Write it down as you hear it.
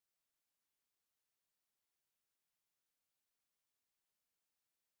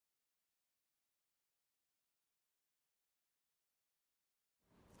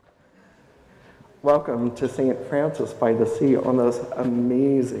Welcome to St. Francis by the Sea on this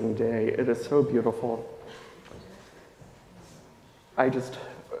amazing day. It is so beautiful. I just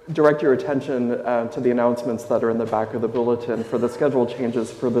direct your attention to the announcements that are in the back of the bulletin for the schedule changes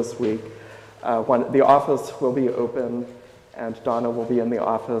for this week. The office will be open and Donna will be in the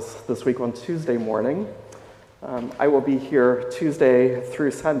office this week on Tuesday morning. I will be here Tuesday through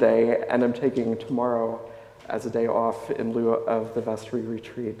Sunday, and I'm taking tomorrow as a day off in lieu of the vestry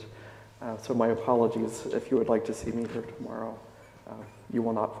retreat. So my apologies if you would like to see me here tomorrow. You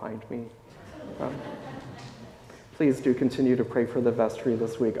will not find me. Please do continue to pray for the vestry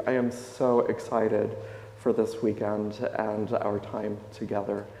this week. I am so excited for this weekend and our time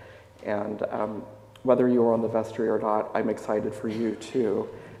together. And whether you are on the vestry or not, I'm excited for you too,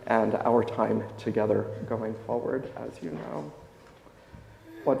 and our time together going forward, as you know.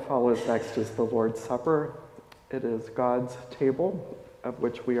 What follows next is the Lord's Supper. It is God's table, of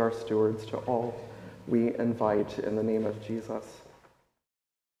which we are stewards to all we invite in the name of Jesus.